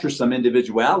recapture some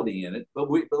individuality in it, but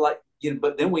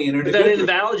then we enter. But that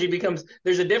analogy becomes,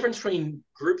 there's a difference between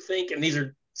groupthink, and these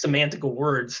are semantical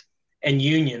words, and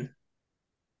union,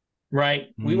 right?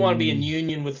 We want to be in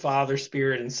union with Father,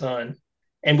 Spirit, and Son,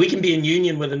 and we can be in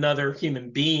union with another human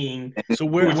being. So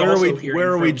where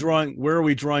are we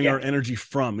drawing our energy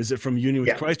from? Is it from union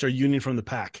with Christ or union from the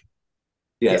pack?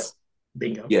 Yes.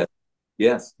 Bingo.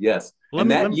 Yes. Well,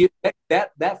 and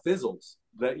that fizzles.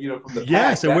 That from the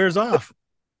pack, it wears off.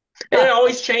 And it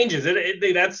always changes.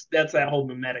 That's that whole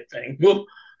mimetic thing. Well,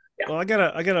 I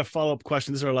got a follow-up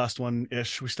question. This is our last one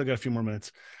ish. We still got a few more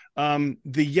minutes.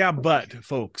 But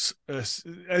folks,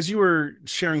 as you were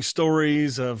sharing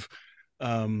stories of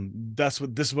this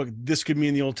could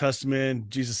mean the Old Testament.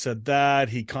 Jesus said that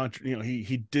he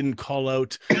didn't call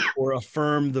out or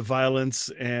affirm the violence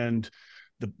and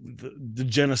the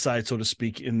genocide, so to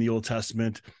speak, in the Old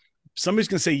Testament. Somebody's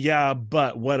going to say, yeah,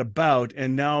 but what about?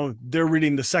 And now they're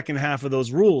reading the second half of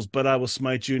those rules, but I will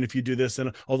smite you. And if you do this,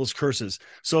 and all those curses.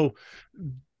 So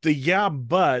the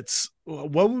buts,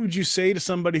 what would you say to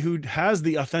somebody who has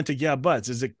the authentic buts?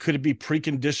 Could it be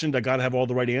preconditioned? I got to have all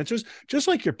the right answers. Just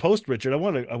like your post, Richard, I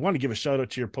want to give a shout out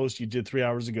to your post you did 3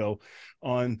 hours ago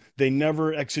on they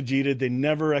never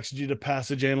exegeted a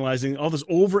passage, analyzing all this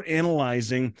over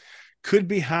analyzing could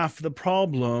be half the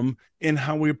problem in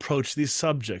how we approach these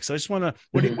subjects. I just want to,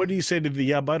 what do you say to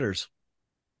the butters?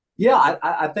 Yeah,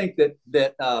 I think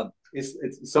that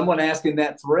it's someone asking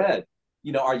that thread.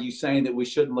 Are you saying that we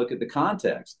shouldn't look at the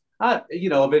context, of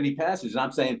any passage? And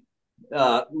I'm saying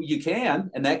you can,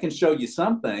 and that can show you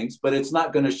some things, but it's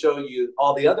not going to show you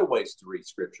all the other ways to read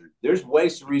Scripture. There's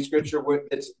ways to read Scripture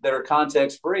that are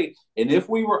context free. And if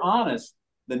we were honest,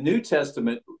 the New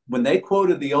Testament, when they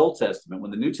quoted the Old Testament,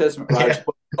 when the New Testament writers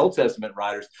quoted the Old Testament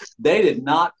writers, they did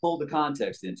not pull the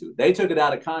context into it. They took it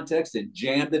out of context and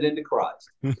jammed it into Christ.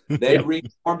 They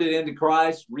reformed it into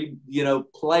Christ.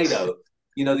 Plato.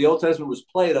 The Old Testament was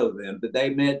Plato then, that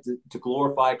they meant to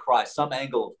glorify Christ, some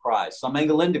angle of Christ, some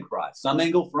angle into Christ, some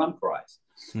angle from Christ.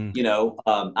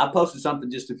 I posted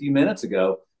something just a few minutes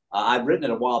ago. I'd written it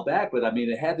a while back, but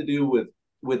it had to do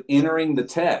with entering the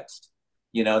text.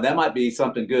 That might be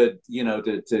something good,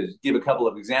 to give a couple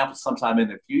of examples sometime in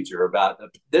the future about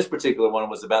this particular one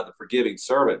was about the forgiving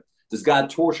servant. Does God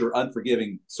torture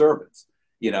unforgiving servants?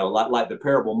 Like the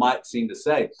parable might seem to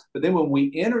say. But then when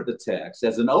we enter the text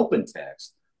as an open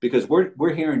text, because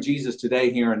we're hearing Jesus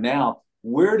today, here and now,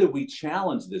 where do we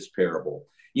challenge this parable?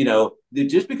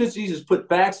 Just because Jesus put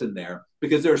facts in there,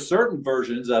 because there are certain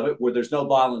versions of it where there's no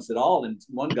violence at all in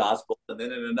one gospel, and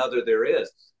then in another there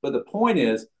is. But the point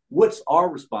is, what's our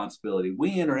responsibility?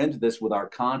 We enter into this with our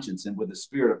conscience and with the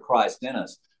Spirit of Christ in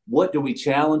us. What do we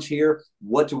challenge here?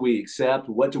 What do we accept?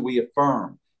 What do we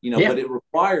affirm? But it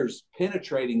requires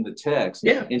penetrating the text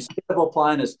instead of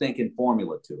applying a stinking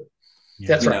formula to it.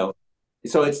 That's right.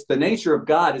 So it's the nature of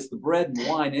God. It's the bread and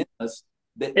wine in us.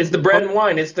 It's the bread and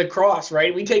wine. It's the cross,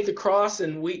 right? We take the cross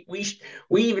and we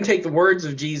even take the words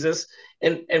of Jesus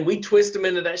and we twist them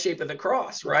into that shape of the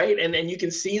cross, right? And you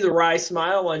can see the wry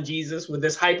smile on Jesus with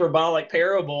this hyperbolic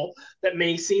parable that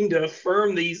may seem to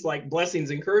affirm these like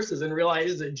blessings and curses, and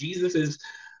realize that Jesus is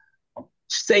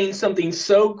saying something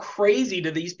so crazy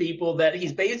to these people that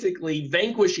he's basically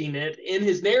vanquishing it in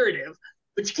his narrative.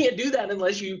 But you can't do that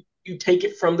unless you take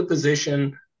it from the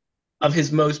position of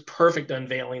his most perfect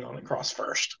unveiling on the cross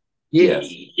first. Yes.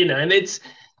 And it's,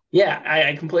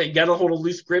 I completely got to hold a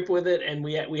loose grip with it. And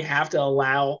we have to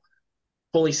allow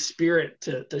Holy Spirit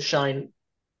to shine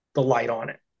the light on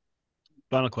it.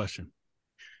 Final question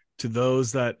to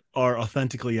those that are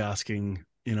authentically asking,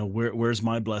 where's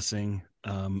my blessing?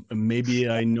 Maybe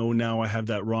I know now I have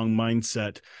that wrong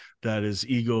mindset that is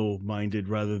ego minded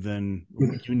rather than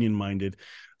union minded.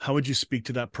 How would you speak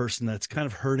to that person that's kind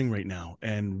of hurting right now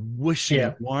and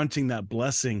wishing, wanting that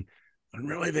blessing, and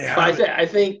really they have? I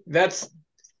think this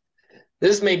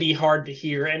may be hard to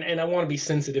hear, and I want to be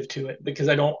sensitive to it because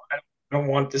I don't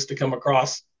want this to come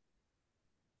across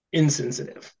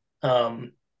insensitive.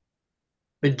 But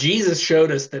Jesus showed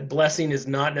us that blessing is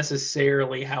not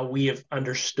necessarily how we have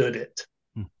understood it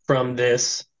from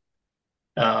this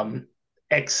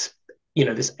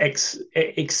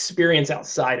experience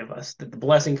outside of us, that the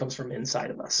blessing comes from inside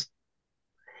of us.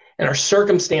 And our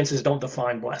circumstances don't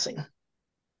define blessing.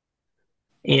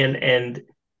 And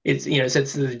it's,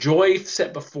 it's the joy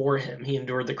set before him, he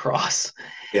endured the cross.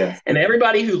 Yeah. And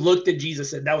everybody who looked at Jesus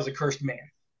said that was a cursed man.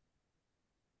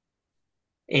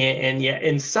 And yet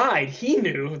inside, he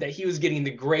knew that he was getting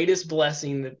the greatest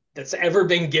blessing that's ever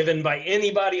been given by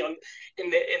anybody in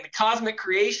the cosmic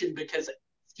creation, because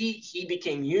he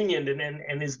became unioned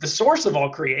and is the source of all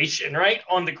creation, right,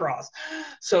 on the cross.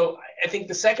 So I think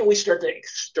the second we start to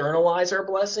externalize our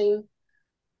blessing,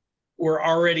 we're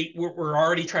already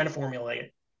trying to formulate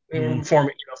it,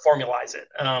 formalize it.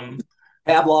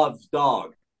 Pavlov's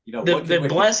dog. The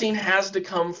blessing has to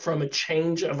come from a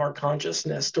change of our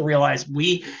consciousness to realize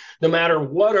no matter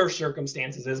what our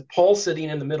circumstances is, Paul's sitting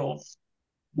in the middle of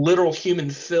literal human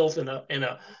filth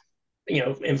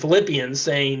in Philippians,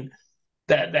 saying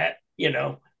that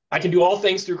I can do all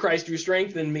things through Christ who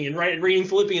strengthens me, and reading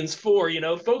Philippians 4,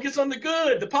 focus on the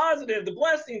good, the positive, the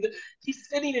blessing. He's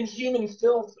sitting in human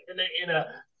filth in a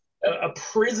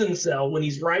prison cell when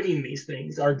he's writing these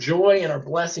things. Our joy and our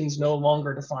blessings no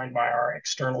longer defined by our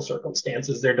external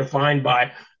circumstances. They're defined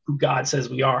by who God says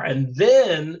we are. And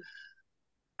then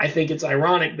I think it's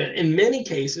ironic that in many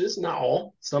cases, not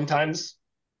all, sometimes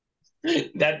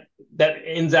that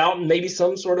ends out in maybe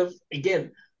some sort of,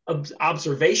 again,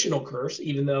 observational curse,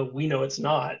 even though we know it's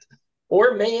not. Or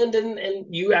it may end in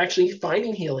you actually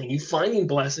finding healing, you finding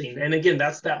blessing. And again,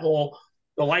 that's the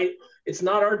light. It's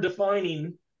not our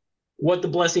defining what the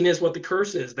blessing is, what the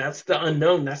curse is. That's the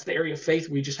unknown. That's the area of faith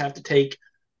we just have to take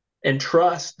and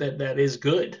trust that is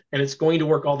good, and it's going to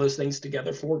work all those things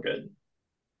together for good.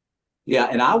 Yeah,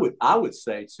 and I would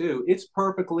say too, it's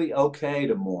perfectly okay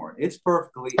to mourn. It's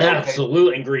perfectly okay.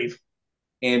 Absolutely, and grieve.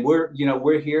 And we're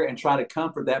here and try to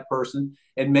comfort that person,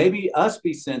 and maybe us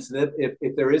be sensitive.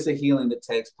 If there is a healing that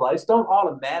takes place, don't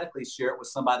automatically share it with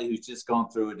somebody who's just gone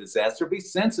through a disaster. Be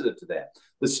sensitive to that.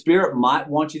 The Spirit might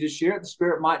want you to share it. The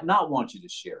Spirit might not want you to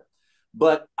share it.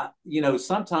 But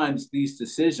sometimes these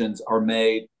decisions are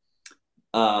made,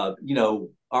 are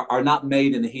not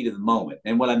made in the heat of the moment.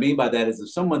 And what I mean by that is, if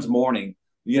someone's mourning,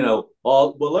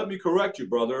 well, let me correct you,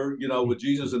 brother. With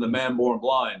Jesus and the man born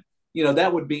blind.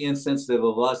 That would be insensitive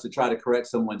of us to try to correct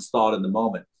someone's thought in the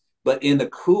moment. But in the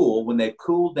cool, when they've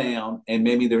cooled down and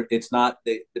maybe it's not,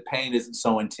 the pain isn't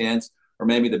so intense, or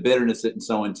maybe the bitterness isn't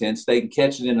so intense, they can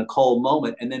catch it in a cold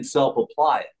moment and then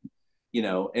self-apply it.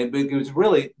 And because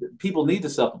really people need to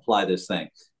self-apply this thing,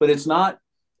 but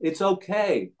it's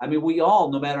okay. I mean, we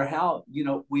all, no matter how,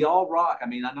 we all rock. I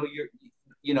mean, I know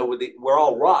we're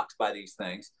all rocked by these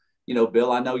things.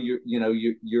 Bill, I know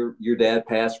your dad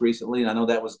passed recently, and I know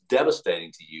that was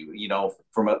devastating to you,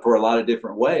 for a lot of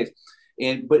different ways.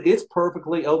 But it's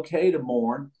perfectly okay to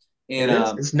mourn, and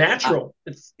it's natural.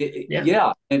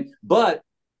 Yeah. But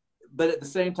at the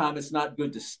same time, it's not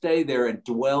good to stay there and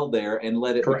dwell there and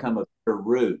let it become a bitter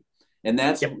root. And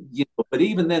that's, but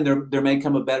even then there may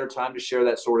come a better time to share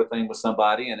that sort of thing with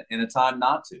somebody, and a time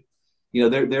not to.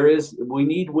 We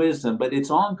need wisdom, but it's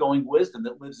ongoing wisdom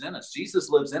that lives in us. Jesus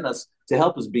lives in us to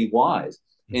help us be wise.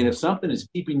 And if something is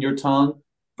keeping your tongue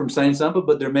from saying something,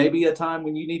 but there may be a time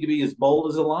when you need to be as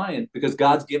bold as a lion, because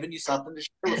God's given you something to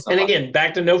share with somebody. And again,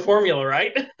 back to no formula,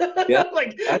 right? Yeah.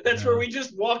 That's where we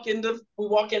just walk in faith,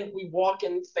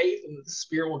 and the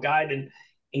Spirit will guide and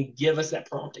give us that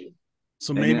prompting.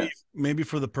 So maybe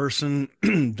for the person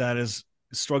that is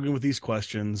struggling with these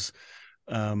questions,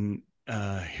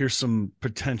 here's some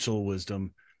potential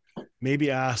wisdom.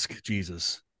 Maybe ask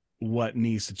Jesus what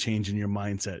needs to change in your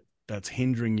mindset that's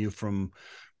hindering you from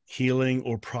healing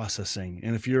or processing.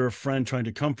 And if you're a friend trying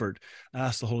to comfort,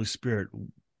 ask the Holy Spirit,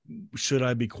 should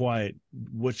I be quiet?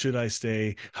 What should I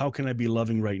say? How can I be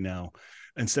loving right now?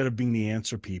 Instead of being the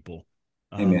answer people.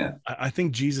 Amen. I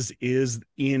think Jesus is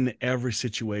in every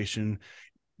situation.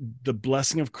 The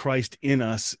blessing of Christ in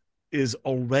us is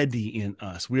already in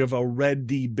us. We have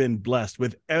already been blessed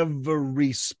with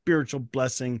every spiritual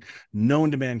blessing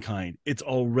known to mankind. It's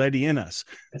already in us.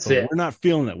 We're not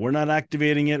feeling it. We're not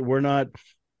activating it. We're not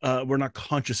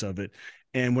conscious of it.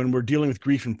 And when we're dealing with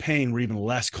grief and pain, we're even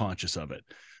less conscious of it.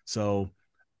 So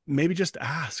maybe just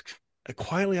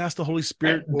quietly ask the Holy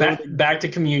Spirit. Back to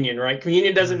communion, right?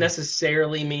 Communion doesn't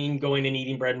necessarily mean going and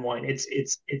eating bread and wine.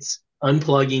 It's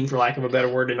unplugging, for lack of a better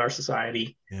word, in our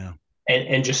society. Yeah.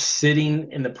 And just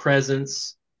sitting in the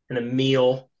presence in a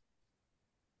meal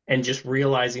and just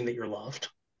realizing that you're loved.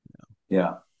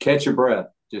 Yeah. Catch your breath.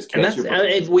 Just catch your breath.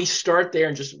 If we start there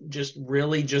and just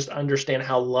really just understand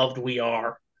how loved we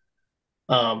are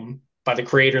by the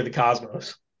creator of the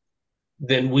cosmos,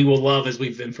 then we will love as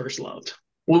we've been first loved.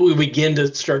 We begin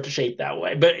to start to shape that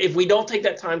way. But if we don't take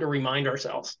that time to remind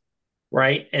ourselves,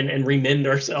 right, and remend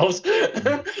ourselves,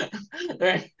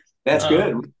 right? That's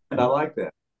good. I like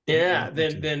that. Yeah,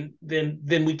 then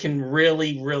we can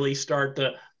really start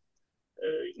to,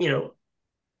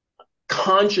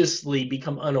 consciously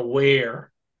become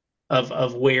unaware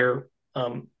of where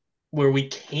we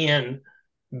can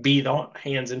be the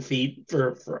hands and feet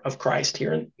of Christ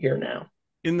here now.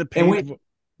 In the And pain.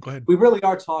 Go ahead. we really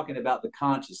are talking about the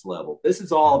conscious level. This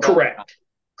is all about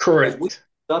Correct.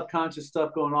 Subconscious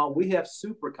stuff going on. We have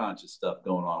super conscious stuff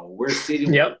going on. We're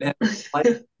seeing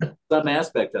some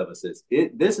aspect of us is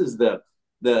this is the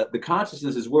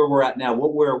consciousness is where we're at now,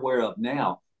 what we're aware of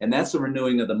now, and that's the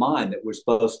renewing of the mind that we're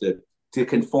supposed to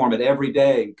conform it every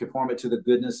day, conform it to the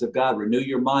goodness of God. Renew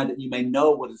your mind that you may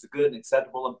know what is the good and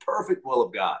acceptable and perfect will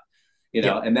of God.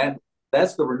 And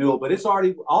that's the renewal. But it's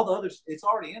already all the others. It's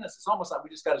already in us. It's almost like we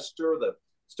just got to stir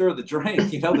the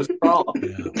drink. The straw,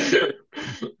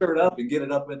 stir it up and get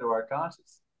it up into our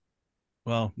conscience.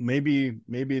 Well, maybe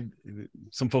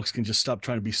some folks can just stop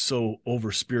trying to be so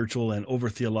over spiritual and over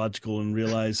theological and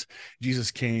realize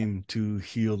Jesus came to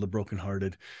heal the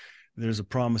brokenhearted. There's a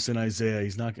promise in Isaiah.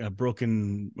 He's not a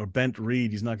broken or bent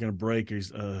reed. He's not going to break.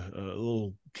 He's a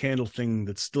little candle thing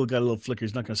that's still got a little flicker.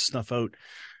 He's not going to snuff out.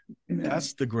 Amen.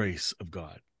 That's the grace of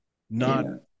God, not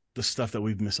the stuff that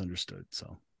we've misunderstood.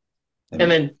 So,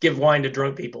 and then give wine to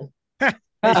drunk people.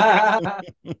 Well,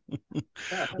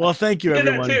 thank you,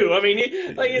 everyone. He did that too. I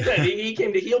mean, like you said, he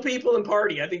came to heal people and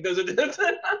party. I think those are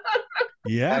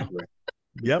yeah. Exactly.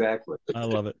 Yep. Exactly. I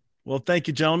love it. Well, thank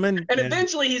you, gentlemen. And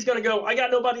eventually he's going to go, I got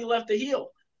nobody left to heal.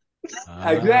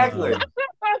 Exactly.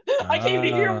 I came to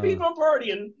heal people and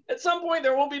party, and at some point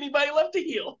there won't be anybody left to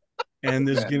heal. And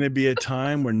there's going to be a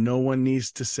time where no one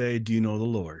needs to say, do you know the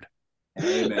Lord?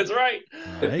 Amen. That's right.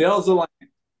 It fills the line.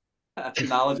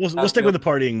 We'll stick with the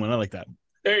partying one. I like that.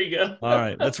 There you go. All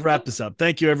right, let's wrap this up.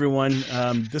 Thank you, everyone.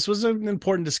 This was an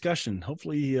important discussion.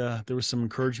 Hopefully there was some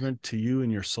encouragement to you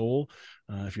and your soul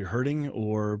if you're hurting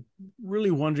or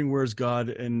really wondering where's God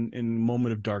in a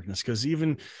moment of darkness. Because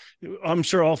even, I'm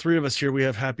sure all three of us here, we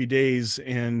have happy days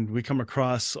and we come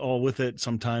across all with it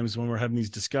sometimes when we're having these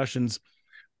discussions.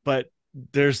 But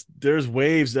there's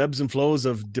waves, ebbs and flows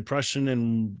of depression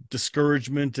and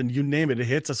discouragement, and you name it, it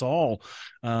hits us all.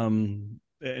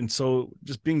 And so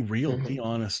just being real, be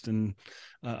honest. And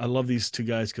I love these two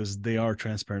guys because they are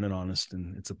transparent and honest,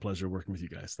 and it's a pleasure working with you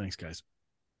guys. Thanks, guys.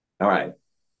 All right.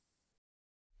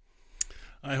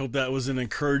 I hope that was an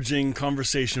encouraging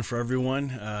conversation for everyone.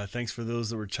 Thanks for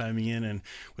those that were chiming in and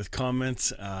with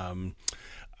comments.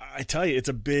 I tell you, it's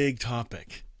a big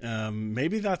topic.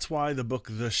 Maybe that's why the book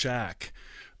The Shack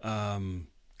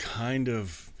kind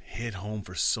of hit home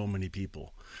for so many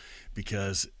people,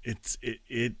 because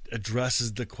it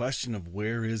addresses the question of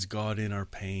where is God in our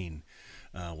pain?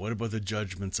 What about the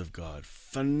judgments of God?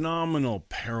 Phenomenal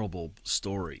parable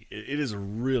story. It is a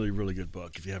really, really good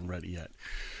book if you haven't read it yet.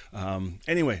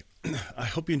 Anyway, I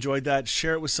hope you enjoyed that.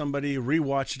 Share it with somebody.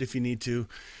 Rewatch it if you need to.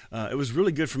 It was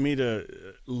really good for me to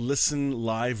listen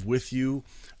live with you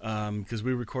because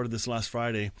we recorded this last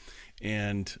Friday,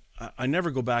 and I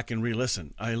never go back and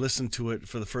re-listen. I listened to it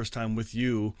for the first time with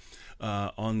you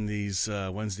on these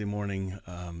Wednesday morning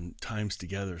times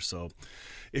together. So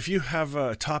if you have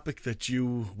a topic that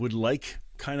you would like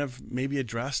kind of maybe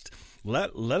addressed,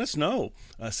 let us know.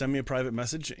 Send me a private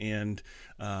message, and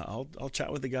I'll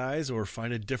chat with the guys or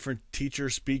find a different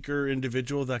teacher, speaker,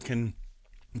 individual that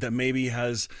maybe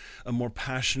has a more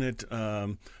passionate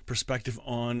perspective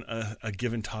on a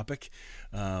given topic.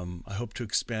 I hope to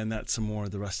expand that some more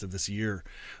the rest of this year.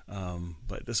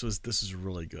 But this is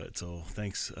really good. So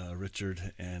thanks,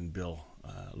 Richard and Bill.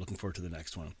 Looking forward to the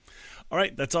next one. All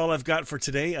right, that's all I've got for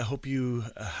today. I hope you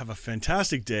have a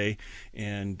fantastic day,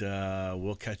 and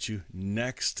we'll catch you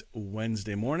next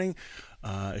Wednesday morning.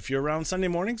 If you're around Sunday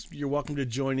mornings, you're welcome to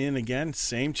join in again.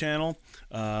 Same channel.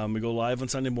 We go live on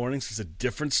Sunday mornings. It's a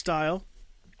different style.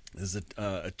 There's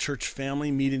a church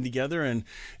family meeting together, and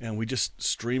we just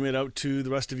stream it out to the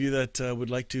rest of you that would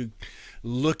like to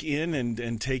look in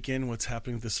and take in what's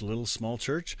happening with this little small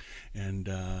church, and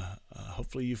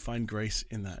hopefully you find grace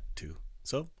in that too.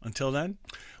 So until then,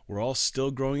 we're all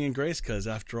still growing in grace, because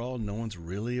after all, no one's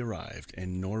really arrived,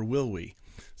 and nor will we.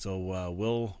 So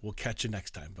we'll catch you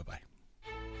next time. Bye-bye.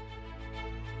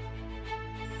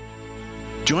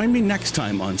 Join me next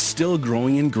time on Still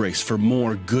Growing in Grace for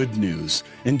more good news.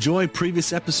 Enjoy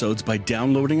previous episodes by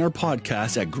downloading our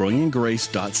podcast at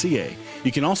growingingrace.ca.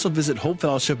 You can also visit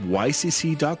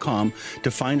hopefellowshipycc.com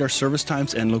to find our service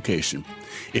times and location.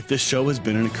 If this show has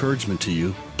been an encouragement to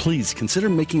you, please consider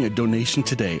making a donation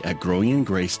today at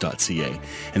growingingrace.ca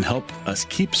and help us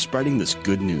keep spreading this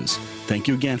good news. Thank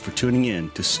you again for tuning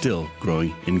in to Still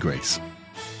Growing in Grace.